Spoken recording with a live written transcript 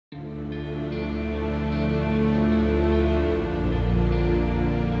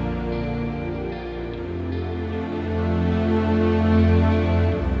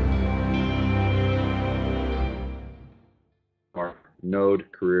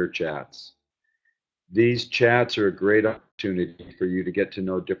Career Chats. These chats are a great opportunity for you to get to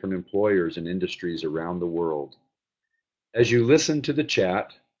know different employers and industries around the world. As you listen to the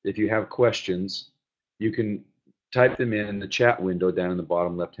chat, if you have questions, you can type them in the chat window down in the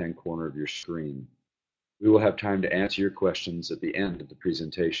bottom left-hand corner of your screen. We will have time to answer your questions at the end of the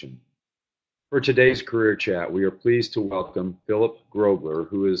presentation. For today's Career Chat, we are pleased to welcome Philip Grobler,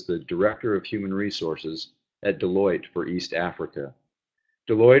 who is the Director of Human Resources at Deloitte for East Africa.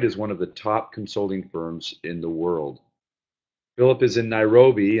 Deloitte is one of the top consulting firms in the world. Philip is in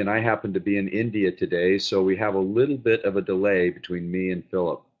Nairobi, and I happen to be in India today, so we have a little bit of a delay between me and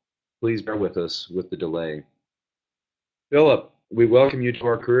Philip. Please bear with us with the delay. Philip, we welcome you to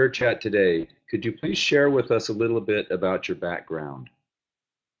our Career Chat today. Could you please share with us a little bit about your background?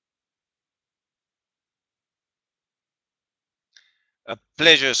 A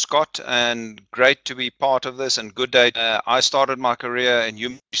pleasure, Scott, and great to be part of this, and good day. I started my career in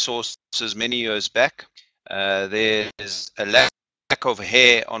human resources many years back. There's a lack of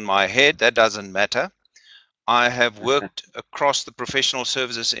hair on my head. That doesn't matter. I have worked across the professional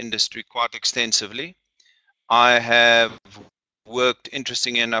services industry quite extensively. I have worked,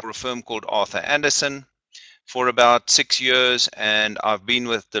 interestingly enough, for a firm called Arthur Andersen for about 6 years, and I've been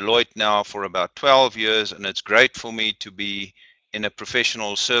with Deloitte now for about 12 years, and it's great for me to be in a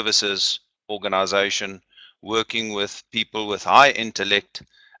professional services organization, working with people with high intellect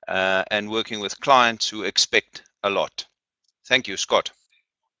and working with clients who expect a lot. Thank you, Scott.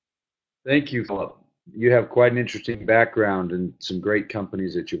 Thank you, Philip. You have quite an interesting background and some great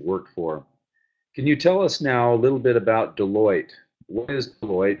companies that you've worked for. Can you tell us now a little bit about Deloitte? What is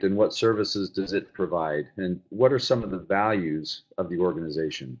Deloitte and what services does it provide? And what are some of the values of the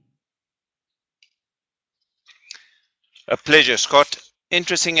organization? A pleasure, Scott.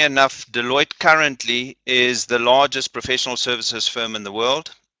 Interesting enough, Deloitte currently is the largest professional services firm in the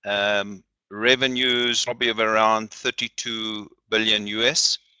world. Revenues probably of around 32 billion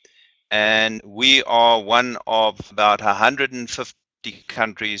US. And we are one of about 150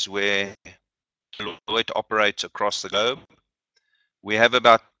 countries where Deloitte operates across the globe. We have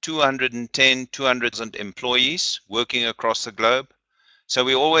about 210, 200,000 employees working across the globe. So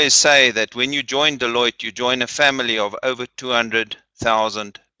we always say that when you join Deloitte, you join a family of over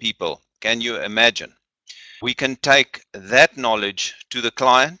 200,000 people. Can you imagine? We can take that knowledge to the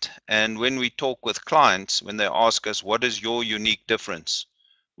client, and when we talk with clients, when they ask us, what is your unique difference?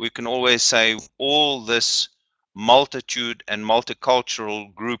 We can always say all this multitude and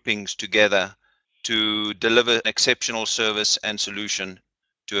multicultural groupings together to deliver an exceptional service and solution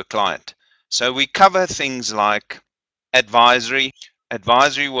to a client. So we cover things like advisory.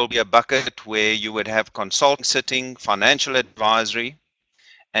 Advisory will be a bucket where you would have consulting sitting, financial advisory,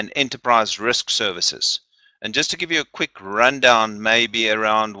 and enterprise risk services. And just to give you a quick rundown maybe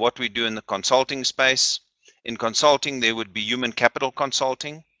around what we do in the consulting space. In consulting, there would be human capital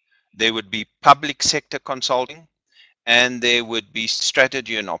consulting, there would be public sector consulting, and there would be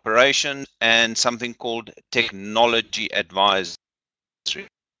strategy and operations, and something called technology advisory,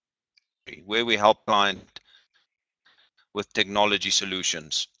 where we help clients with technology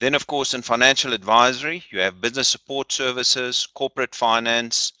solutions. Then, of course, in financial advisory, you have business support services, corporate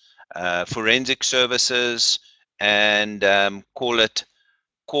finance, forensic services, and call it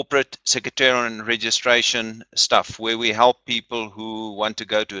corporate secretarial and registration stuff, where we help people who want to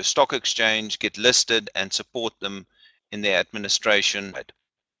go to a stock exchange, get listed, and support them in their administration.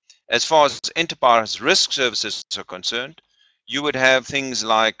 As far as enterprise risk services are concerned, you would have things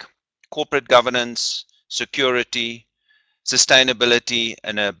like corporate governance, security, sustainability,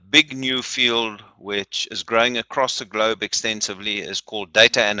 and a big new field which is growing across the globe extensively is called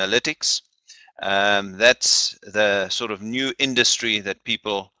data analytics. That's the sort of new industry that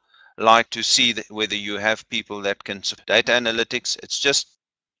people like to see, that whether you have people that can data analytics. It's just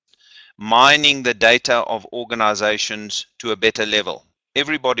mining the data of organizations to a better level.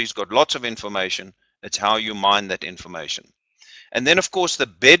 Everybody's got lots of information. It's how you mine that information. And then, of course, the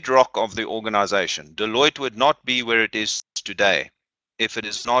bedrock of the organization. Deloitte would not be where it is today if it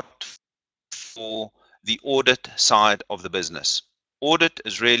is not for the audit side of the business. Audit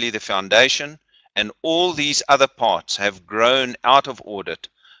is really the foundation, and all these other parts have grown out of audit.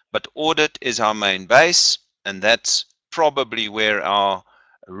 But audit is our main base, and that's probably where our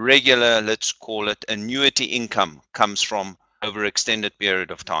regular, let's call it, annuity income comes from over an extended period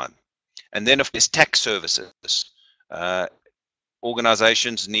of time. And then, of course, tax services.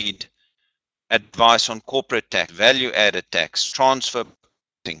 Organizations need advice on corporate tax, value-added tax, transfer,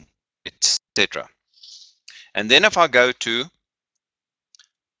 etc. And then if I go to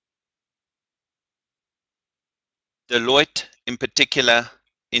Deloitte in particular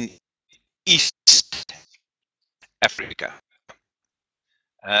in East Africa.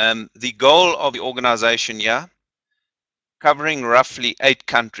 The goal of the organization here, covering roughly 8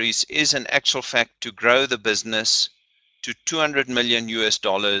 countries, is in actual fact to grow the business to 200 million US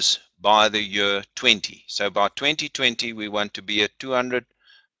dollars by the year 20. So by 2020, we want to be a $200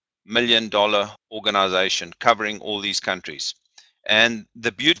 million organization covering all these countries. And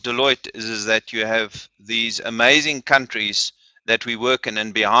the beauty of Deloitte is that you have these amazing countries that we work in.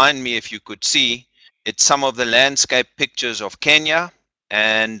 And behind me, if you could see, it's some of the landscape pictures of Kenya.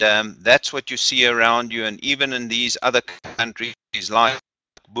 And that's what you see around you. And even in these other countries like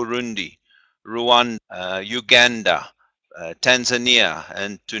Burundi, Rwanda, Uganda, Tanzania,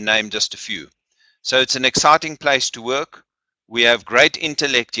 and to name just a few. So it's an exciting place to work. We have great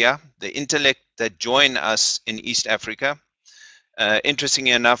intellect here, the intellect that join us in East Africa.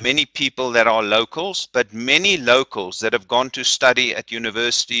 Interestingly enough, many people that are locals, but many locals that have gone to study at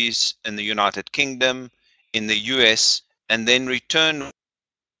universities in the United Kingdom, in the US, and then return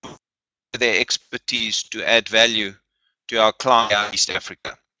their expertise to add value to our clients in East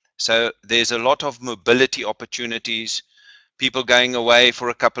Africa. So there's a lot of mobility opportunities, people going away for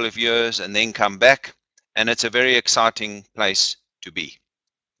a couple of years and then come back, and it's a very exciting place to be.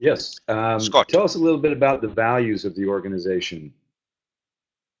 Yes. Scott. Tell us a little bit about the values of the organization.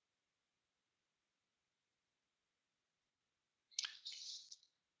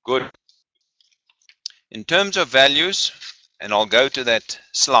 Good. In terms of values, and I'll go to that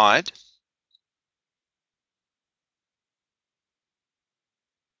slide.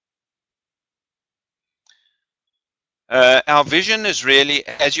 Our vision is really,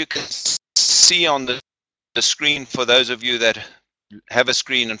 as you can see on the screen, for those of you that have a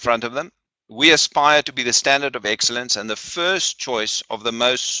screen in front of them, we aspire to be the standard of excellence and the first choice of the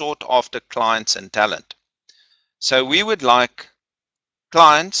most sought after clients and talent. So we would like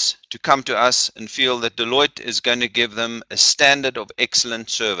clients to come to us and feel that Deloitte is going to give them a standard of excellent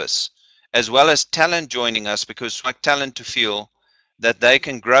service, as well as talent joining us, because we like talent to feel that they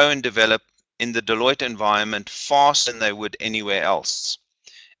can grow and develop in the Deloitte environment faster than they would anywhere else.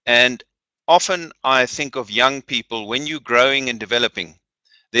 And often I think of young people, when you're growing and developing,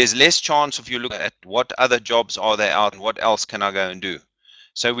 there's less chance of you looking at what other jobs are there out and what else can I go and do.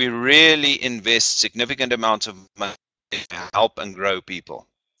 So we really invest significant amounts of money to help and grow people.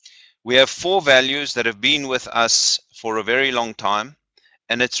 We have 4 values that have been with us for a very long time,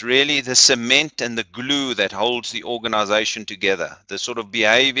 and it's really the cement and the glue that holds the organization together, the sort of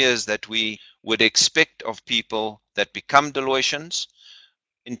behaviors that we would expect of people that become Deloittians: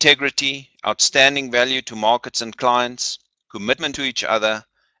 integrity, outstanding value to markets and clients, commitment to each other,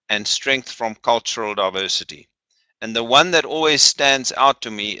 and strength from cultural diversity. And the one that always stands out to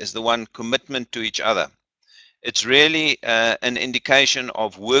me is the one, commitment to each other. It's really an indication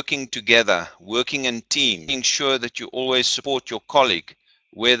of working together, working in team, making sure that you always support your colleague,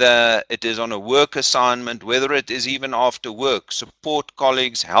 whether it is on a work assignment, whether it is even after work. Support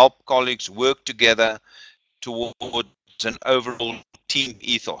colleagues, help colleagues work together towards an overall team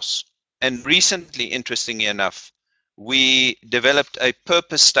ethos. And recently, interestingly enough, we developed a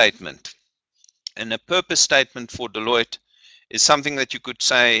purpose statement. And a purpose statement for Deloitte is something that you could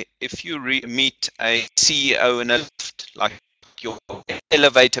say, if you meet a CEO in a lift, like your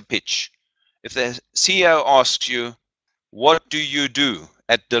elevator pitch, if the CEO asks you, what do you do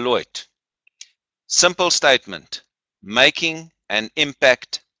at Deloitte? Simple statement: making an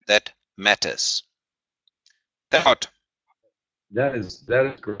impact that matters. That That is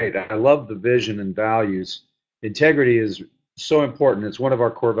great. I love the vision and values. Integrity is so important. It's one of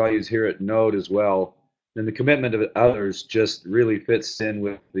our core values here at Node as well. And the commitment of others just really fits in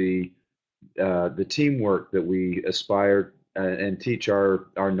with the teamwork that we aspire and teach our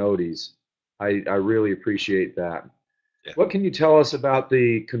Nodies. I really appreciate that. yeah. What can you tell us about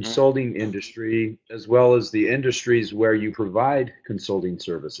the consulting industry as well as the industries where you provide consulting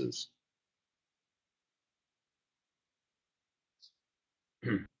services?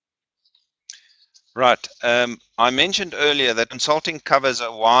 Right. I mentioned earlier that consulting covers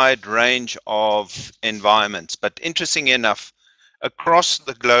a wide range of environments, but interesting enough, across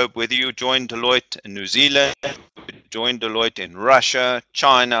the globe, whether you join Deloitte in New Zealand, join Deloitte in Russia,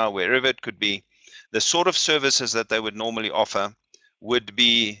 China, wherever it could be, the sort of services that they would normally offer would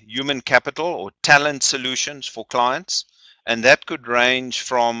be human capital or talent solutions for clients. And that could range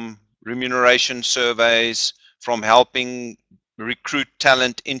from remuneration surveys, from helping recruit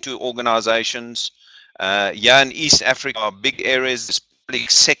talent into organizations. Yeah, in East Africa, are big areas is public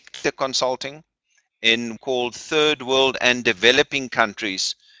sector consulting. In called third world and developing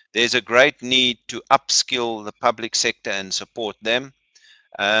countries, there's a great need to upskill the public sector and support them.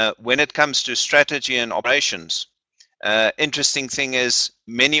 When it comes to strategy and operations, interesting thing is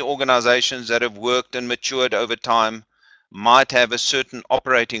many organizations that have worked and matured over time might have a certain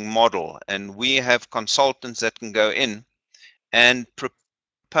operating model, and we have consultants that can go in and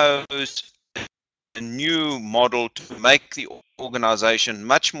propose a new model to make the organization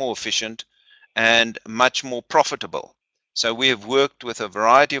much more efficient and much more profitable. So we have worked with a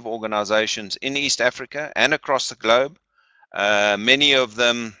variety of organizations in East Africa and across the globe, many of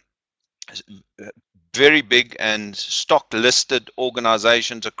them very big and stock listed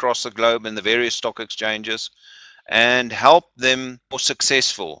organizations across the globe in the various stock exchanges, and help them more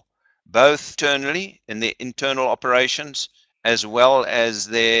successful, both internally in their internal operations, as well as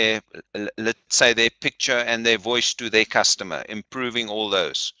their, let's say, their picture and their voice to their customer, improving all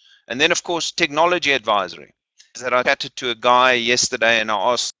those. And then, of course, technology advisory. That I chatted to a guy yesterday and I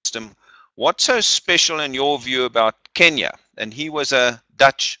asked him, what's so special in your view about Kenya? And he was a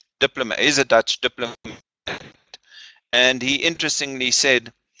Dutch diplomat, is a Dutch diplomat. And he interestingly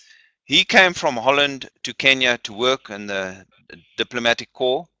said, he came from Holland to Kenya to work in the diplomatic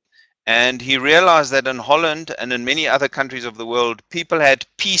corps, and he realized that in Holland and in many other countries of the world, people had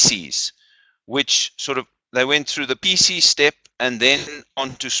PCs, which sort of, they went through the PC step and then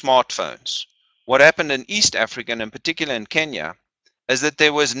onto smartphones. What happened in East Africa, and in particular in Kenya, is that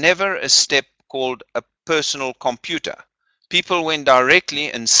there was never a step called a personal computer. People went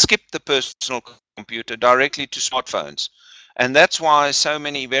directly and skipped the personal computer directly to smartphones. And that's why so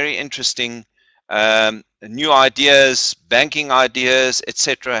many very interesting new ideas, banking ideas,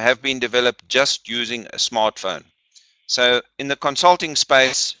 etc., have been developed just using a smartphone. So in the consulting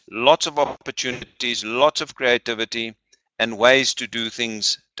space, lots of opportunities, lots of creativity, and ways to do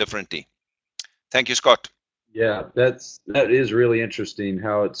things differently. Thank you, Scott. Yeah, that is really interesting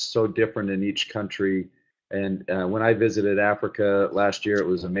how it's so different in each country. And when I visited Africa last year, it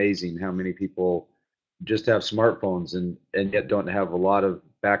was amazing how many people just have smartphones and yet don't have a lot of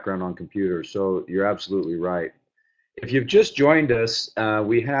background on computers. So you're absolutely right. If you've just joined us,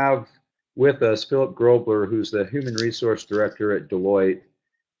 we have with us Philip Grobler, who's the Human Resource Director at Deloitte.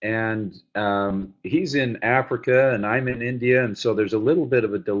 And he's in Africa and I'm in India, and so there's a little bit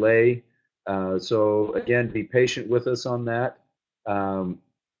of a delay. So again, be patient with us on that. Um,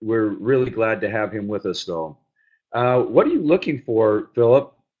 we're really glad to have him with us, though. What are you looking for,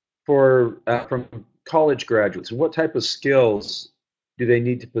 Philip, for from college graduates, and what type of skills do they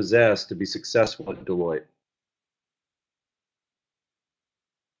need to possess to be successful at Deloitte?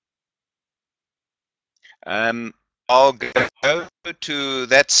 Um, I'll go to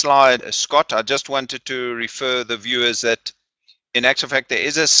that slide, Scott. I just wanted to refer the viewers that in actual fact, there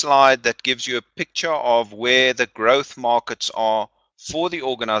is a slide that gives you a picture of where the growth markets are for the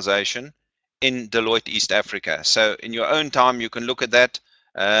organization in Deloitte East Africa. So in your own time, you can look at that.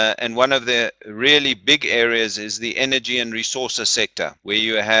 And one of the really big areas is the energy and resources sector, where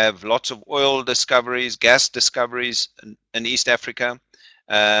you have lots of oil discoveries, gas discoveries in East Africa,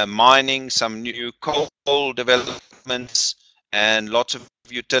 mining, some new coal developments, and lots of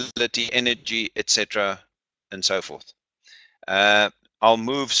utility, energy, etc., and so forth. I'll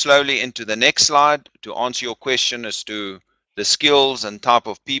move slowly into the next slide to answer your question as to the skills and type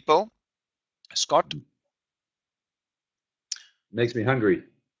of people. Scott? Makes me hungry.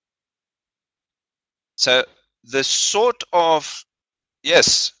 So the sort of,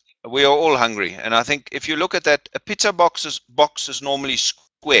 yes, we are all hungry. And I think if you look at that, a pizza box is normally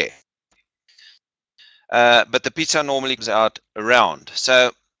square. But the pizza normally comes out round.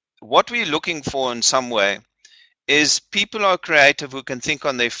 So what we're looking for in some way is people who are creative, who can think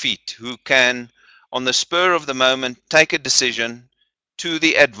on their feet, who can, on the spur of the moment, take a decision to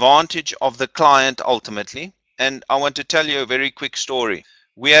the advantage of the client ultimately. And I want to tell you a very quick story.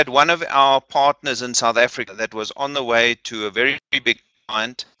 We had one of our partners in South Africa that was on the way to a very big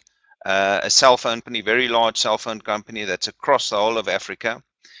client, a cell phone company, very large cell phone company that's across the whole of Africa.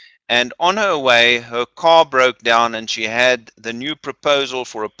 And on her way, her car broke down and she had the new proposal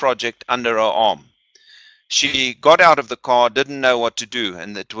for a project under her arm. She got out of the car, didn't know what to do,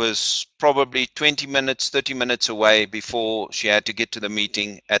 and it was probably 20 minutes, 30 minutes away before she had to get to the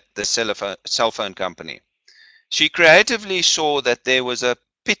meeting at the cell phone company. She creatively saw that there was a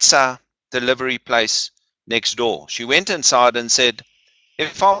pizza delivery place next door. She went inside and said,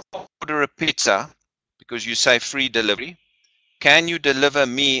 if I order a pizza, because you say free delivery, can you deliver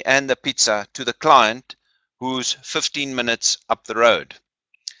me and the pizza to the client who's 15 minutes up the road?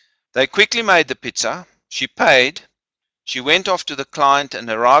 They quickly made the pizza. She paid. She went off to the client and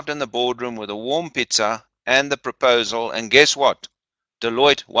arrived in the boardroom with a warm pizza and the proposal. And guess what?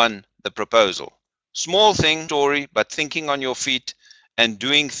 Deloitte won the proposal. Small thing, story, but thinking on your feet and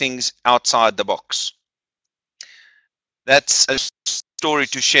doing things outside the box. That's a story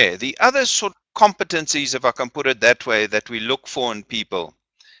to share. The other sort of competencies, if I can put it that way, that we look for in people.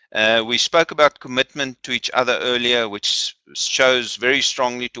 We spoke about commitment to each other earlier, which shows very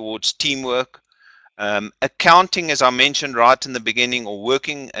strongly towards teamwork. Accounting, as I mentioned right in the beginning, or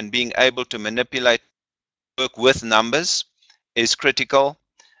working and being able to manipulate, work with numbers is critical.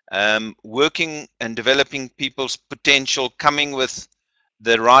 Working and developing people's potential, coming with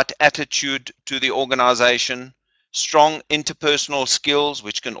the right attitude to the organization, strong interpersonal skills,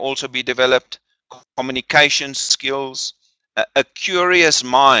 which can also be developed, communication skills, a curious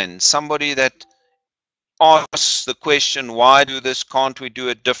mind, somebody that asks the question, why do this, can't we do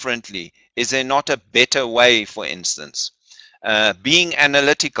it differently? Is there not a better way, for instance? Being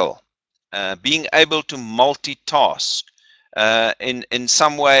analytical, being able to multitask, in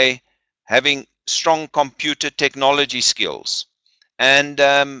some way having strong computer technology skills. And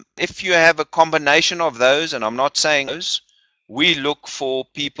if you have a combination of those, and I'm not saying those, we look for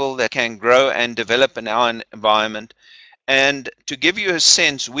people that can grow and develop in our environment. And to give you a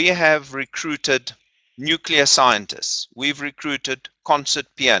sense, we have recruited nuclear scientists, we've recruited concert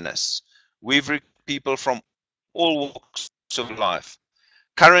pianists, we've recruited people from all walks of life.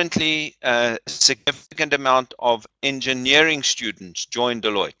 Currently, a significant amount of engineering students joined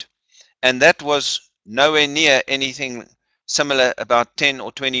Deloitte, and that was nowhere near anything similar about 10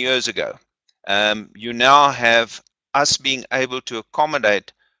 or 20 years ago. You now have us being able to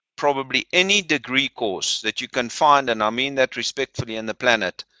accommodate probably any degree course that you can find, and I mean that respectfully, in the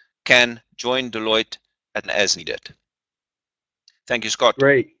planet, can join Deloitte and as needed. Thank you, Scott.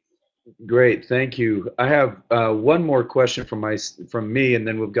 Great. Great, thank you. I have one more question from me, and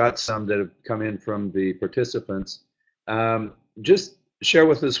then we've got some that have come in from the participants. Just share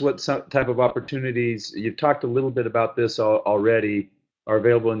with us what type of opportunities, you've talked a little bit about this already, are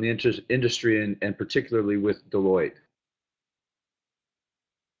available in the industry and particularly with Deloitte.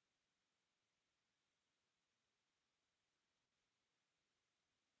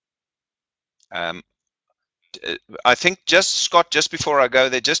 Um, I think just, Scott, just before I go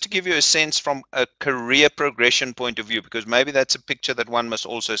there, just to give you a sense from a career progression point of view, because maybe that's a picture that one must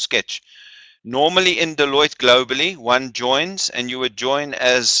also sketch. Normally in Deloitte globally, one joins and you would join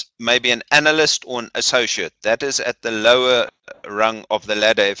as maybe an analyst or an associate. That is at the lower rung of the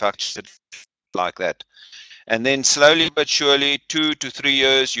ladder, if I should like that. And then slowly but surely, 2 to 3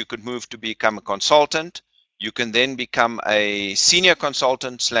 years, you could move to become a consultant. You can then become a senior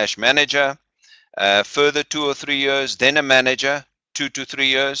consultant / manager. Further 2 or 3 years, then a manager, 2 to 3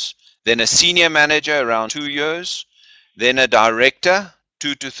 years, then a senior manager, around 2 years, then a director,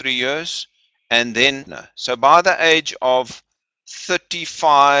 2 to 3 years, and then, so by the age of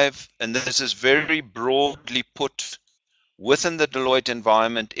 35, and this is very broadly put within the Deloitte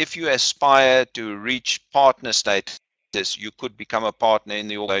environment, if you aspire to reach partner status, you could become a partner in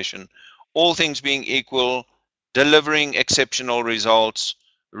the organization. All things being equal, delivering exceptional results,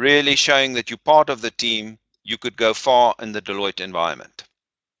 really showing that you're part of the team, you could go far in the Deloitte environment.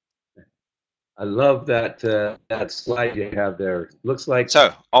 I love that slide you have there. Looks like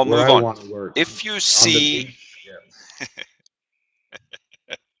So I'll where move I on. want to work If you on the see, team.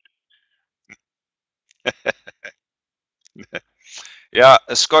 Yeah. yeah,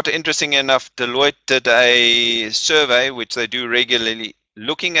 Scott, interesting enough, Deloitte did a survey, which they do regularly,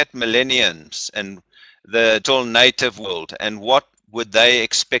 looking at millennials and the digital native world, and what would they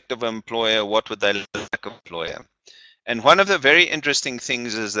expect of an employer, what would they like of an employer. And one of the very interesting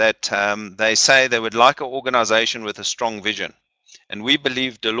things is that they say they would like an organization with a strong vision. And we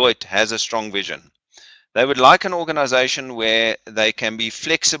believe Deloitte has a strong vision. They would like an organization where they can be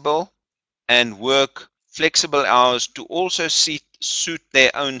flexible and work flexible hours to also suit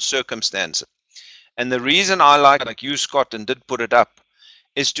their own circumstances. And the reason I like you, Scott, and did put it up,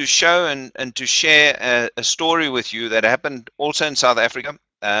 is to show and to share a story with you that happened also in South Africa.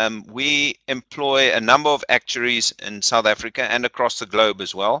 We employ a number of actuaries in South Africa and across the globe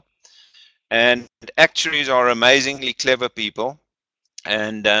as well. And actuaries are amazingly clever people,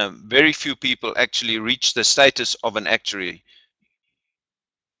 and very few people actually reach the status of an actuary.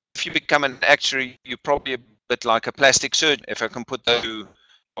 If you become an actuary, you're probably a bit like a plastic surgeon, if I can put those two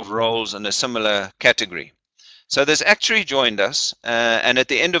of roles in a similar category. So this actuary joined us, and at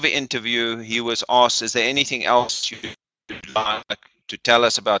the end of the interview, he was asked, is there anything else you'd like to tell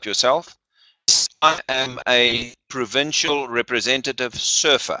us about yourself? I am a provincial representative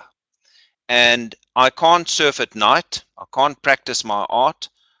surfer, and I can't surf at night. I can't practice my art.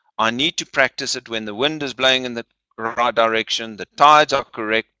 I need to practice it when the wind is blowing in the right direction, the tides are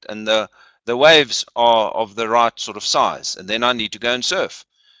correct, and the the waves are of the right sort of size, and then I need to go and surf.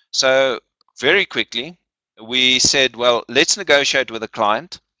 So very quickly, we said, well, let's negotiate with a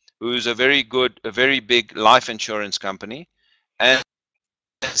client who's a very big life insurance company, and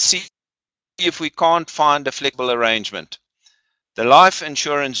see if we can't find a flexible arrangement. The life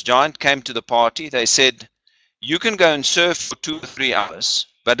insurance giant came to the party. They said, you can go and surf for 2 or 3 hours,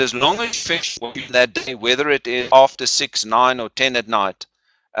 but as long as you finish that day, whether it is after 6, 9, or 10 at night,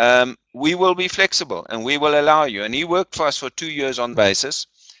 we will be flexible and we will allow you. And he worked for us for 2 years on the basis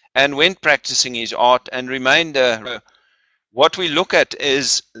and went practicing his art and remained what we look at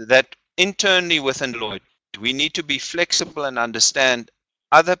is that internally within Deloitte, we need to be flexible and understand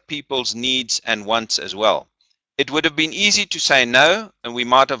other people's needs and wants as well. It would have been easy to say no, and we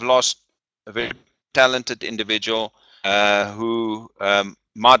might have lost a very talented individual who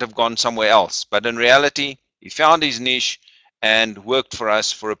might have gone somewhere else. But in reality, he found his niche and worked for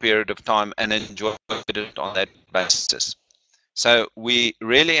us for a period of time and enjoyed it on that basis. So we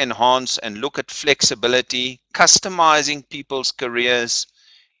really enhance and look at flexibility, customizing people's careers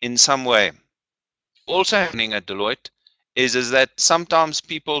in some way. Also happening at Deloitte is that sometimes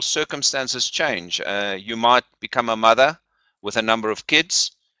people's circumstances change. You might become a mother with a number of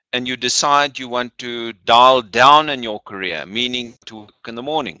kids and you decide you want to dial down in your career, meaning to work in the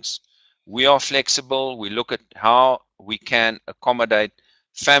mornings. We are flexible. We look at how we can accommodate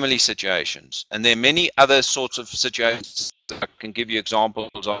family situations. And there are many other sorts of situations that I can give you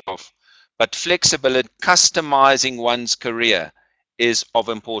examples of. But flexibility, customizing one's career is of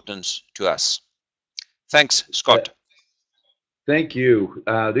importance to us. Thanks, Uh, Scott. Thank you.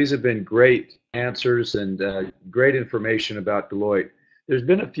 These have been great answers and great information about Deloitte. There's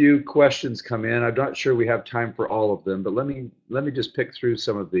been a few questions come in. I'm not sure we have time for all of them, but let me just pick through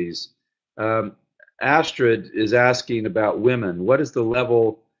some of these. Um, Astrid is asking about women. What is the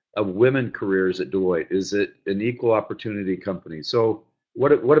level of women careers at Deloitte? Is it an equal opportunity company? So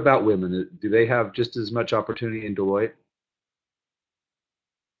what about women? Do they have just as much opportunity in Deloitte?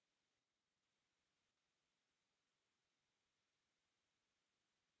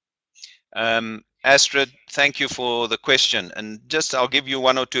 Astrid, thank you for the question. And just I'll give you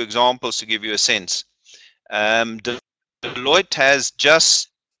one or two examples to give you a sense. Deloitte has just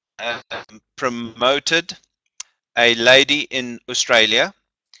promoted a lady in Australia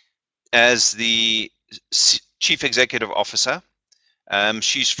as the Chief Executive Officer.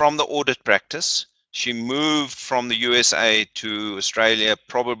 She's from the audit practice. She moved from the USA to Australia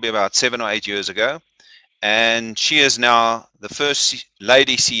probably about 7 or 8 years ago. And she is now the first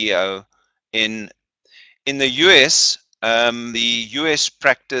lady CEO in the US. The US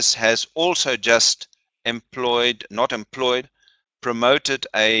practice has also just promoted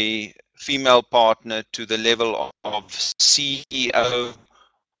a female partner to the level of CEO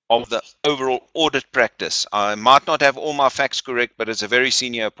of the overall audit practice. I might not have all my facts correct, but it's a very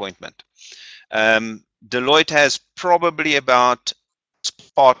senior appointment. Deloitte has probably about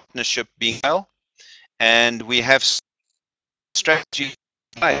partnership being well, and we have strategy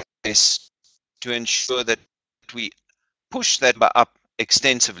in place to ensure that we push that up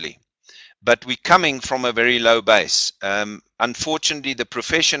extensively. But we're coming from a very low base. Unfortunately, the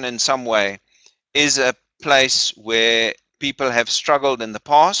profession in some way is a place where people have struggled in the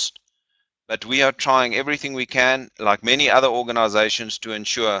past, but we are trying everything we can, like many other organizations, to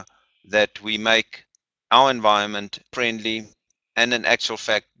ensure that we make our environment friendly and in actual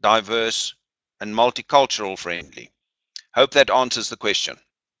fact diverse and multicultural friendly. Hope that answers the question.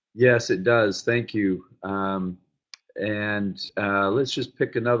 Yes, it does. Thank you. And let's just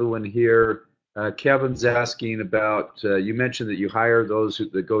pick another one here. Kevin's asking about, you mentioned that you hire those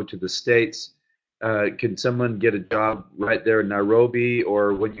that go to the States. Can someone get a job right there in Nairobi,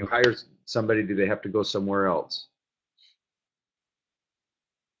 or when you hire somebody, do they have to go somewhere else?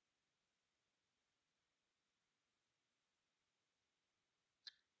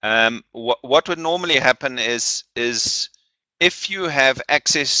 What would normally happen is if you have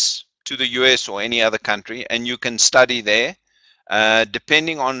access to the US or any other country and you can study there,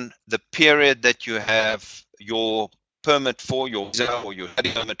 depending on the period that you have your permit for, your visa or your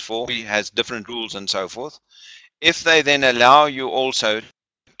study permit for, it has different rules and so forth. If they then allow you also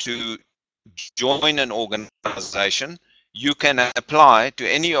to join an organization, you can apply to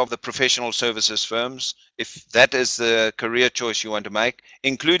any of the professional services firms if that is the career choice you want to make,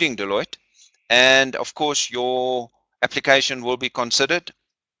 including Deloitte. And of course, your application will be considered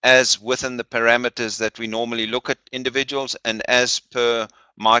as within the parameters that we normally look at individuals and as per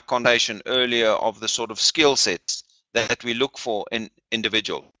my conversation earlier of the sort of skill sets that we look for in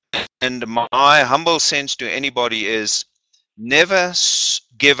individual. And my humble sense to anybody is Never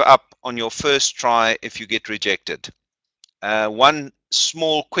give up on your first try if you get rejected. One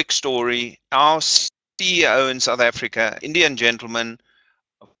small quick story. Our CEO in South Africa, Indian gentleman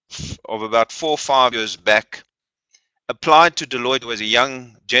of about 4 or 5 years back, applied to Deloitte as a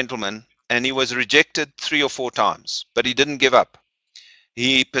young gentleman, and he was rejected 3 or 4 times, but he didn't give up.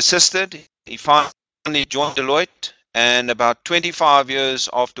 He persisted. He finally joined Deloitte, and about 25 years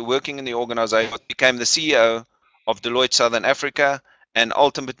after working in the organization, became the CEO of Deloitte Southern Africa, and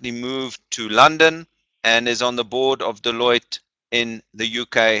ultimately moved to London and is on the board of Deloitte in the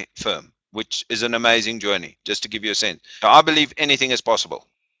UK firm, which is an amazing journey, just to give you a sense. So I believe anything is possible.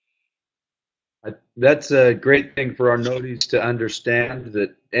 That's a great thing for our noties to understand,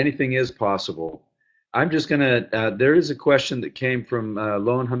 that anything is possible. I'm just going to, there is a question that came from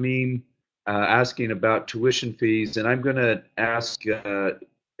Lone Hamim asking about tuition fees, and I'm going to ask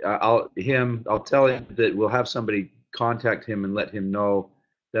I'll tell him that we'll have somebody contact him and let him know.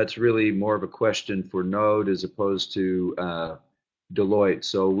 That's really more of a question for Node as opposed to Deloitte.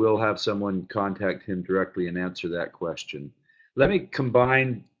 So we'll have someone contact him directly and answer that question. Let me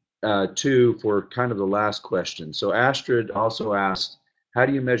combine two for kind of the last question. So Astrid also asked, how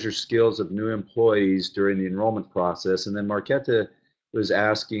do you measure skills of new employees during the enrollment process? And then Marquetta was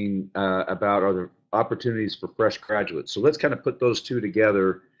asking about are there opportunities for fresh graduates? So let's kind of put those two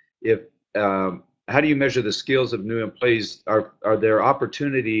together. If how do you measure the skills of new employees? Are there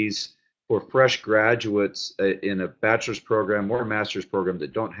opportunities for fresh graduates in a bachelor's program or a master's program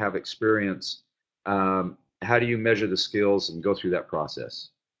that don't have experience? How do you measure the skills and go through that process?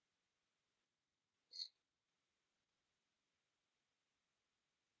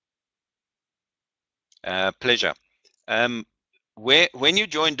 Pleasure. When you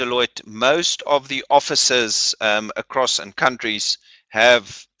join Deloitte, most of the offices across and countries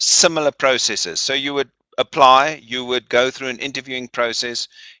have similar processes. So you would apply, you would go through an interviewing process.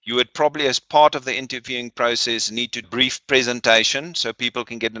 You would probably, as part of the interviewing process, need to brief presentation so people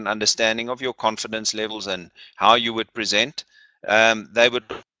can get an understanding of your confidence levels and how you would present. They would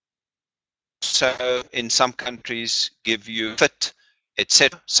also, in some countries, give you fit,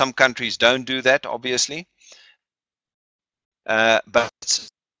 etc. Some countries don't do that, obviously. But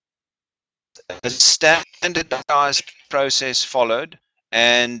a standardized process followed,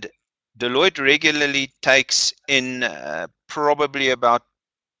 and Deloitte regularly takes in probably about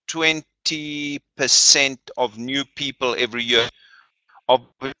 20% of new people every year, of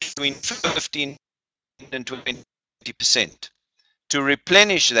between 15 and 20%. To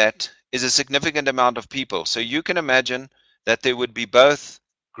replenish that is a significant amount of people. So you can imagine that there would be both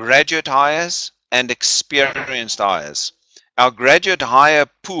graduate hires and experienced hires. Our graduate hire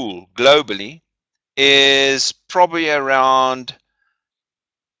pool globally is probably around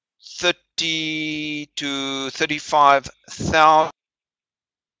 30 to 35,000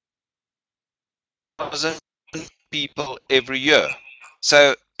 people every year.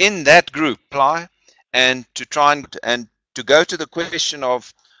 So in that group, apply, and to try and to go to the question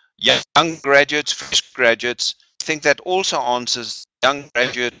of young graduates, fresh graduates, I think that also answers young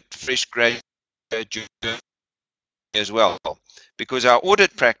graduate, fresh graduate as well, because our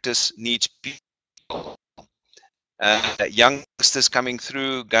audit practice needs people. Youngsters coming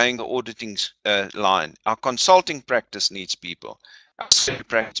through, going the auditing line. Our consulting practice needs people. Our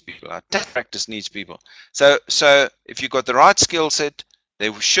practice people. Our tax practice needs people. So if you've got the right skill set,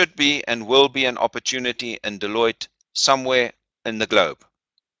 there should be and will be an opportunity in Deloitte somewhere in the globe.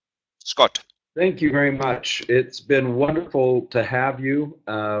 Scott. Thank you very much. It's been wonderful to have you.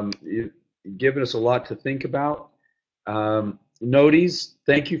 You've given us a lot to think about. Noties,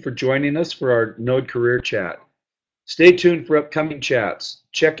 thank you for joining us for our Node Career Chat. Stay tuned for upcoming chats.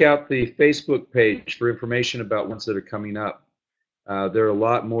 Check out the Facebook page for information about ones that are coming up. There are a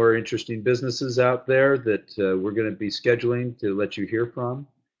lot more interesting businesses out there that we're going to be scheduling to let you hear from.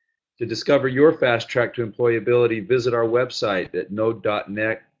 To discover your fast track to employability, visit our website at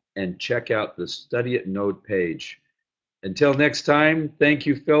node.net and check out the Study at Node page. Until next time, thank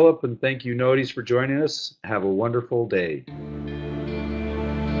you, Philip, and thank you, Noties, for joining us. Have a wonderful day.